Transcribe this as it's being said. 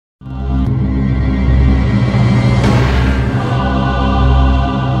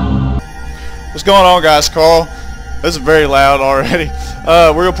What's going on, guys? Karl. This is very loud already.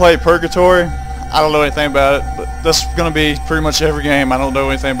 We're gonna play Purgatory. I don't know anything about it, but that's gonna be pretty much every game. I don't know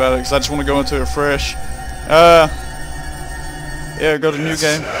anything about it because I just want to go into it fresh. Yeah, go to new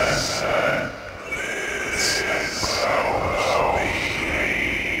game.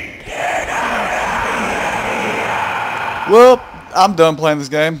 Well, I'm done playing this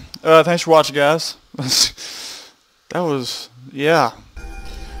game. Thanks for watching, guys. That was, yeah.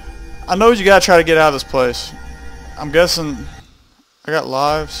 I know you gotta try to get out of this place. I'm guessing I got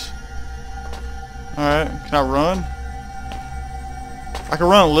lives. Alright, can I run? I can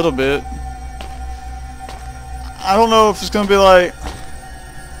run a little bit. I don't know if it's gonna be like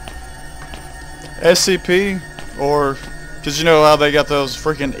SCP or because you know how they got those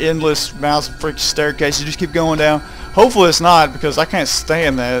freaking endless amounts of freaking staircases. You just keep going down. Hopefully it's not, because I can't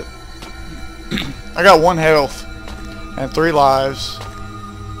stand that. I got 1 health and 3 lives.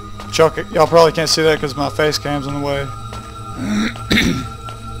 Y'all probably can't see that because my face cam's in the way.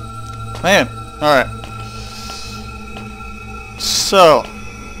 Man, alright. So,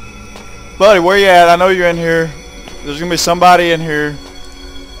 buddy, where you at? I know you're in here. There's gonna be somebody in here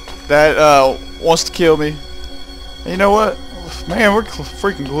that wants to kill me. And you know what? Man, we're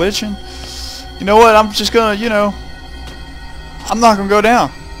freaking glitching. You know what? I'm just gonna, you know, I'm not gonna go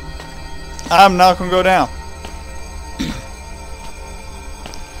down. I'm not gonna go down.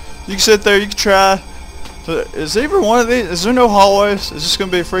 You can sit there, you can try. Is there even one of these? Is there no hallways? Is this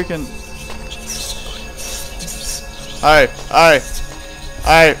gonna be a freaking...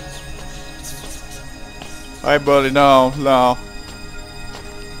 Alright, buddy, no.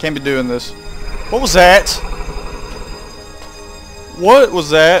 Can't be doing this. What was that? What was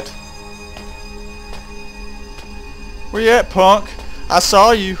that? Where you at, punk? I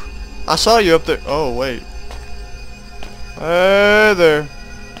saw you. I saw you up there. Oh, wait. Hey there.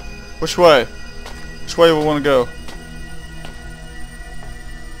 Which way? Which way do we want to go?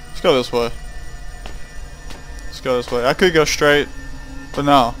 Let's go this way. Let's go this way. I could go straight, but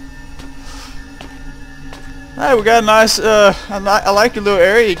no. Hey, we got a nice, I like your little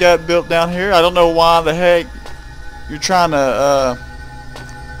area you got built down here. I don't know why the heck you're trying to,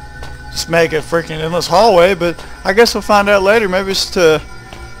 just make a freaking endless hallway, but I guess we'll find out later. Maybe it's to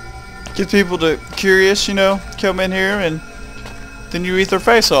get people to curious, you know, come in here and then you eat their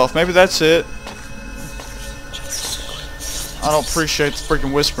face off. Maybe that's it. I don't appreciate the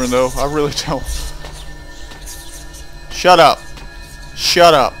freaking whispering though. I really don't. Shut up.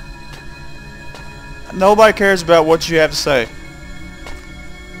 Shut up. Nobody cares about what you have to say.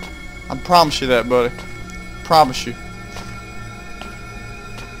 I promise you that, buddy. Promise you.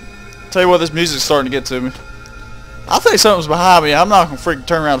 Tell you what, this music's starting to get to me. I think something's behind me. I'm not gonna freaking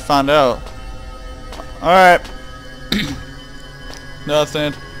turn around to find out. Alright.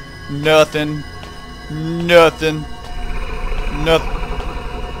 Nothing. Nothing. Nothing. Nothing.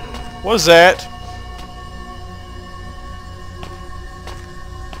 What is that?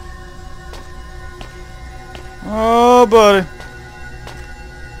 Oh, buddy.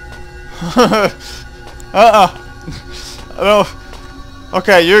 No.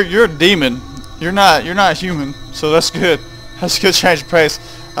 Okay, you're a demon. You're not human. So that's good. That's a good change of pace,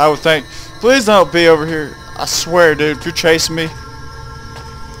 I would think. Please don't be over here. I swear, dude, if you're chasing me.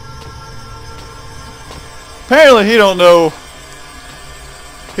 Apparently he don't know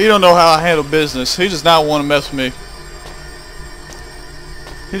how I handle business. He does not want to mess with me.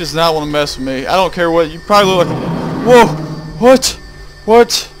 He does not want to mess with me. I don't care what. You probably look like a... Whoa! What?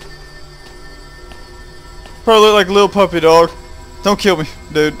 What? Probably look like a little puppy dog. Don't kill me,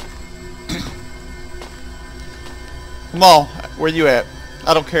 dude. Come on. Where you at?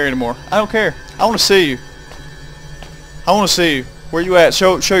 I don't care anymore. I don't care. I want to see you. I want to see you. Where you at?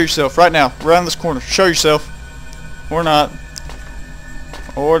 Show yourself right now. Around this corner. Show yourself. Or not.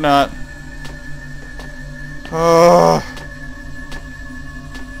 Or not.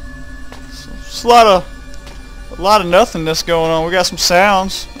 It's a lot of nothingness going on. We got some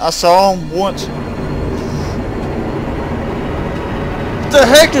sounds. I saw them once. What the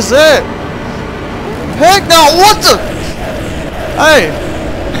heck is that? Heck no! What the? Hey!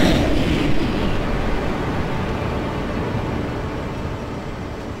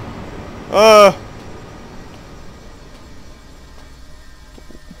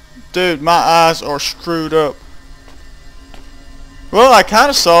 Dude, my eyes are screwed up. Well, I kind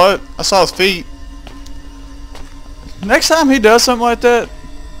of saw it. I saw his feet. Next time he does something like that,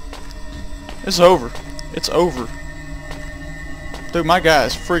 it's over. It's over. Dude, my guy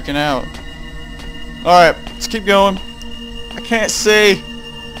is freaking out. Alright, let's keep going. I can't see.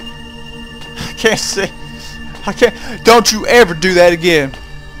 I can't see. I can't. Don't you ever do that again.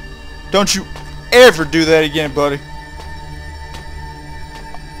 Don't you ever do that again, buddy,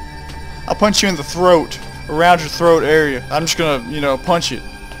 I'll punch you in the throat, around your throat area. I'm just gonna, you know, punch it.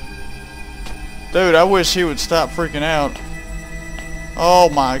 Dude, I wish he would stop freaking out. Oh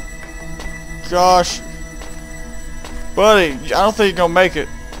my gosh. Buddy, I don't think you're gonna make it.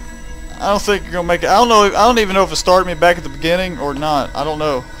 I don't think you're gonna make it. I don't know. I don't even know if it started me back at the beginning or not. I don't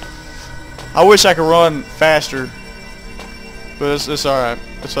know. I wish I could run faster, but it's all right.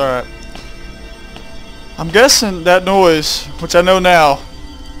 It's all right. I'm guessing that noise, which I know now,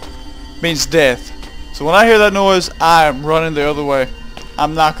 means death. So when I hear that noise, I am running the other way.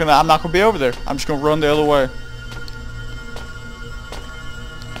 I'm not gonna be over there. I'm just gonna run the other way.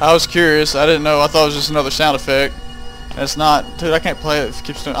 I was curious. I didn't know. I thought it was just another sound effect. And it's not. Dude, I can't play it if it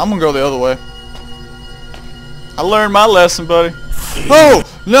keeps doing. I'm gonna go the other way. I learned my lesson, buddy. Oh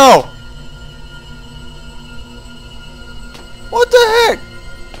no! What the heck?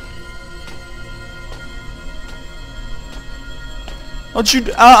 Don't you?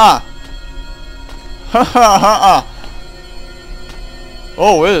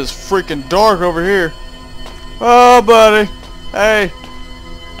 Oh, it is freaking dark over here. Oh, buddy. Hey.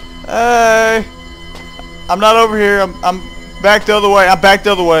 Hey. I'm not over here. I'm back the other way. I'm back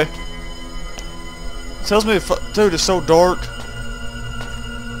the other way. It tells me, dude, it's so dark.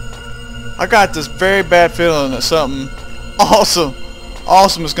 I got this very bad feeling that something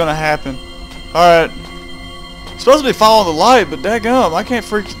awesome is gonna happen. All right. It's supposed to be following the light, but daggum, I can't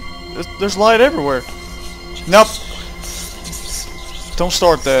freak. There's light everywhere. Nope. Don't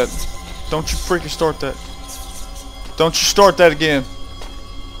start that. Don't you freaking start that. Don't you start that again.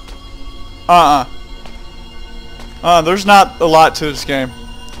 There's not a lot to this game.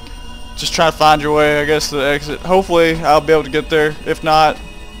 Just try to find your way, I guess, to the exit. Hopefully, I'll be able to get there. If not,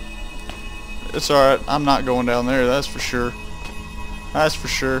 it's alright. I'm not going down there, that's for sure. That's for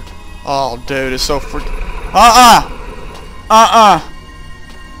sure. Oh, dude, it's so freaking...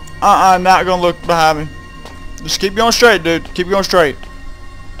 Not gonna look behind me. Just keep going straight, dude. Keep going straight.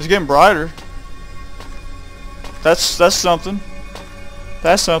 It's getting brighter. That's something.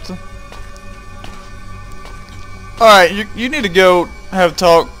 That's something. Alright, you need to go have a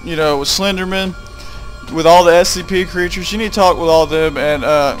talk, you know, with Slenderman, with all the SCP creatures. You need to talk with all of them, and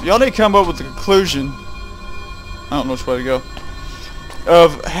y'all need to come up with the conclusion. I don't know which way to go.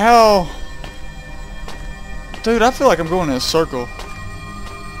 Of how... Dude, I feel like I'm going in a circle.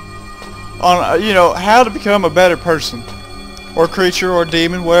 On, you know, how to become a better person. Or creature, or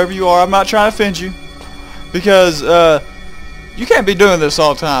demon, whatever you are. I'm not trying to offend you. Because, you can't be doing this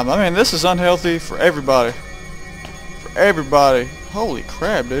all the time. I mean, this is unhealthy for everybody. For everybody. Holy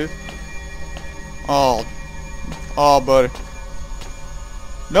crap, dude. Oh, buddy.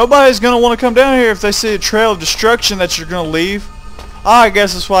 Nobody's going to want to come down here if they see a trail of destruction that you're going to leave. I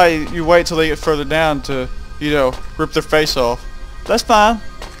guess that's why you wait till they get further down to, you know, rip their face off. That's fine.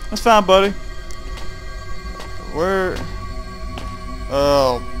 That's fine, buddy. Where...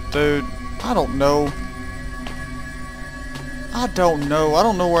 Oh, dude. I don't know. I don't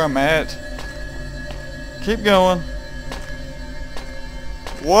know where I'm at. Keep going.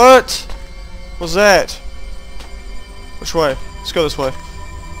 What was that? Which way? Let's go this way.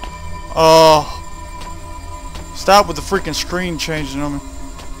 Oh. Stop with the freaking screen changing on me.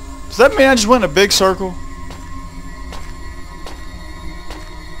 Does that mean I just went in a big circle?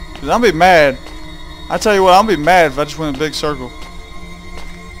 Cause I'm gonna be mad. I tell you what, I'm gonna be mad if I just went in a big circle.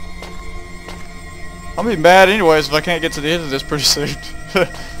 I'm gonna be mad anyways if I can't get to the end of this pretty soon.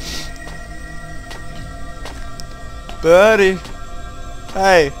 Buddy.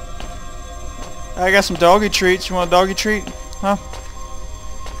 Hey. I got some doggy treats. You want a doggy treat? Huh?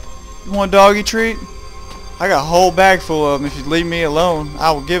 You want a doggy treat? I got a whole bag full of them. If you leave me alone,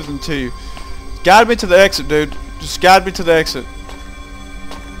 I will give them to you. Guide me to the exit, dude. Just guide me to the exit.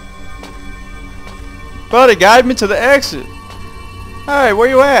 Buddy, guide me to the exit. Hey, where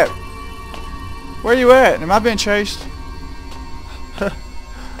you at? Where you at? Am I being chased?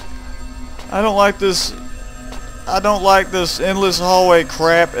 I don't like this. I don't like this endless hallway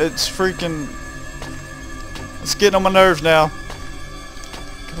crap. It's freaking... It's getting on my nerves now.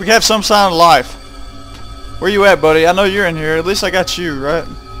 We have some sign of life. Where you at, buddy? I know you're in here. At least I got you, right?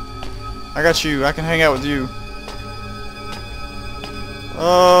 I got you. I can hang out with you.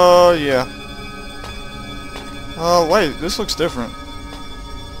 Oh, yeah. Oh, wait. This looks different.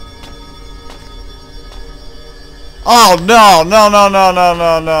 Oh, no. No, no, no, no,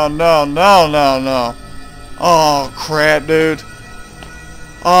 no, no, no, no, no, no. Oh, crap, dude.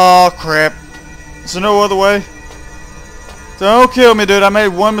 Oh, crap. Is there no other way? Don't kill me, dude. I made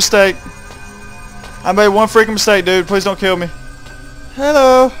one mistake. I made one freaking mistake, dude. Please don't kill me.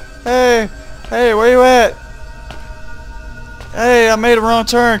 Hello. Hey. Hey, where you at? Hey, I made a wrong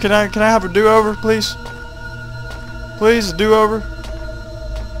turn. Can I have a do-over, please? Please, a do-over.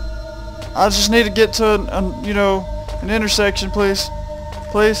 I just need to get to you know, an intersection, please.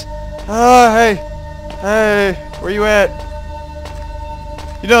 Please. Hey. Hey, where you at?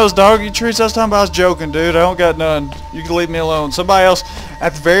 You know those doggy treats I was talking about? I was joking, dude. I don't got none. You can leave me alone. Somebody else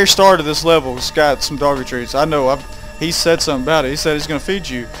at the very start of this level has got some doggy treats. I know. He said something about it. He said he's gonna feed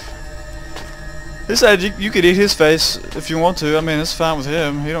you. He said you could eat his face if you want to. I mean, it's fine with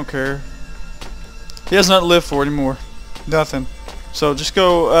him. He don't care. He has nothing to live for anymore. Nothing. So just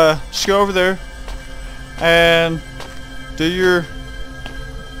go over there and do your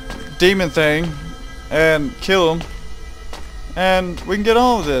demon thing and kill him, and we can get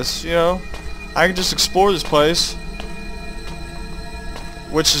on with this. You know, I can just explore this place,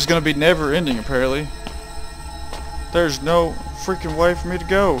 which is gonna be never ending apparently. There's no freaking way for me to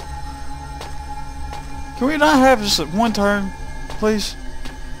go. Can we not have just one turn, please?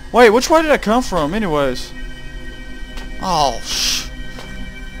 Wait, which way did I come from anyways? Oh,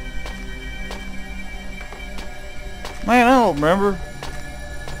 man, I don't remember.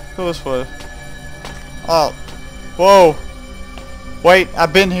 Go this way. Oh. Whoa. Wait,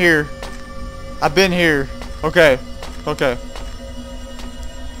 I've been here. I've been here. Okay. Okay.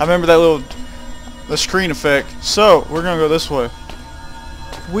 I remember that the screen effect. So, we're gonna go this way.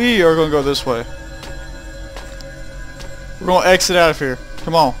 We are gonna go this way. We're gonna exit out of here.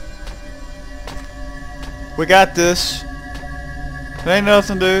 Come on. We got this. It ain't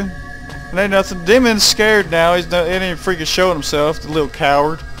nothing, dude. It ain't nothing. Demon's scared now. He ain't even freaking showing himself, the little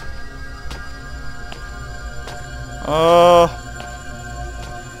coward.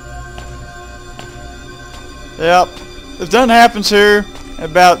 Yep. If nothing happens here in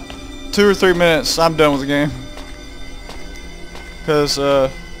about 2 or 3 minutes, I'm done with the game. Cause I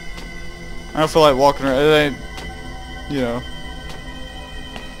don't feel like walking around. It ain't, you know.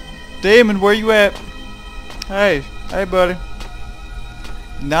 Demon, where you at? Hey, hey, buddy.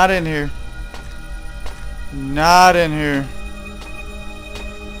 Not in here. Not in here.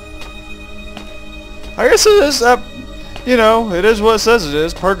 I guess it is. You know, it is what it says it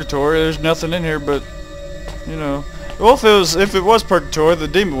is. Purgatory. There's nothing in here, but you know. Well, if it was purgatory, the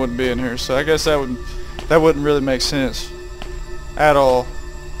demon wouldn't be in here. So I guess that wouldn't really make sense at all.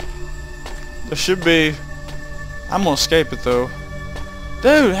 There should be. I'm gonna escape it though.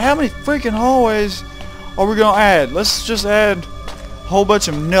 Dude, how many freaking hallways are we gonna add? Let's just add a whole bunch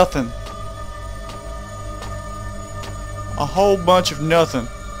of nothing. A whole bunch of nothing.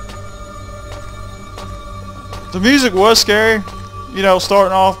 The music was scary, you know,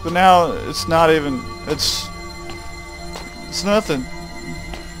 starting off, but now it's not even. It's nothing.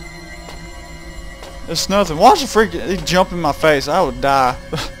 It's nothing. Watch the freaking. He jump in my face. I would die.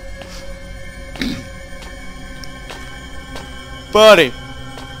 Buddy,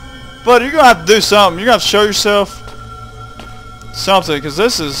 you're gonna have to do something. You're gonna have to show yourself something, because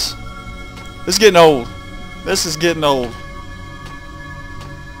this is getting old. This is getting old.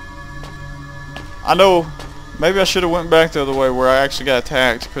 I know. Maybe I should have went back the other way where I actually got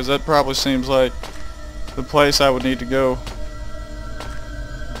attacked, because that probably seems like the place I would need to go.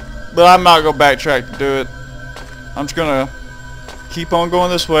 But I'm not gonna backtrack to do it. I'm just gonna keep on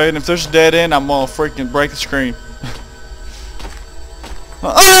going this way, and if there's a dead end, I'm gonna freaking break the screen.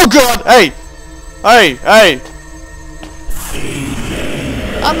 Oh God! Hey! Hey! Hey!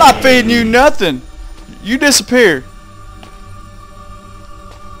 I'm not feeding you nothing! You disappear.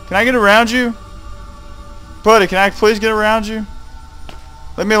 Can I get around you? Buddy, can I please get around you?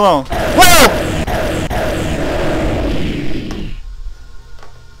 Leave me alone. Whoa!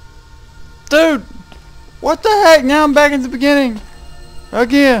 Dude! What the heck? Now I'm back in the beginning.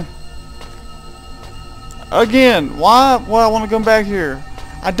 Again. Again. Why? Why I want to come back here?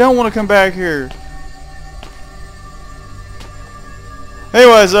 I don't want to come back here.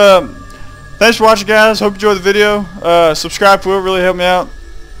 Anyways, thanks for watching, guys. Hope you enjoyed the video. Subscribe to it. Really helped me out.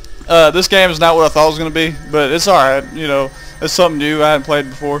 This game is not what I thought it was going to be, but it's alright. You know, it's something new. I hadn't played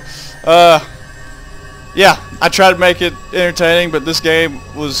before. Yeah, I tried to make it entertaining, but this game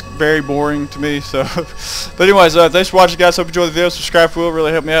was very boring to me. So, but anyways, thanks for watching, guys. Hope you enjoyed the video. Subscribe for it.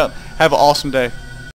 Really helped me out. Have an awesome day.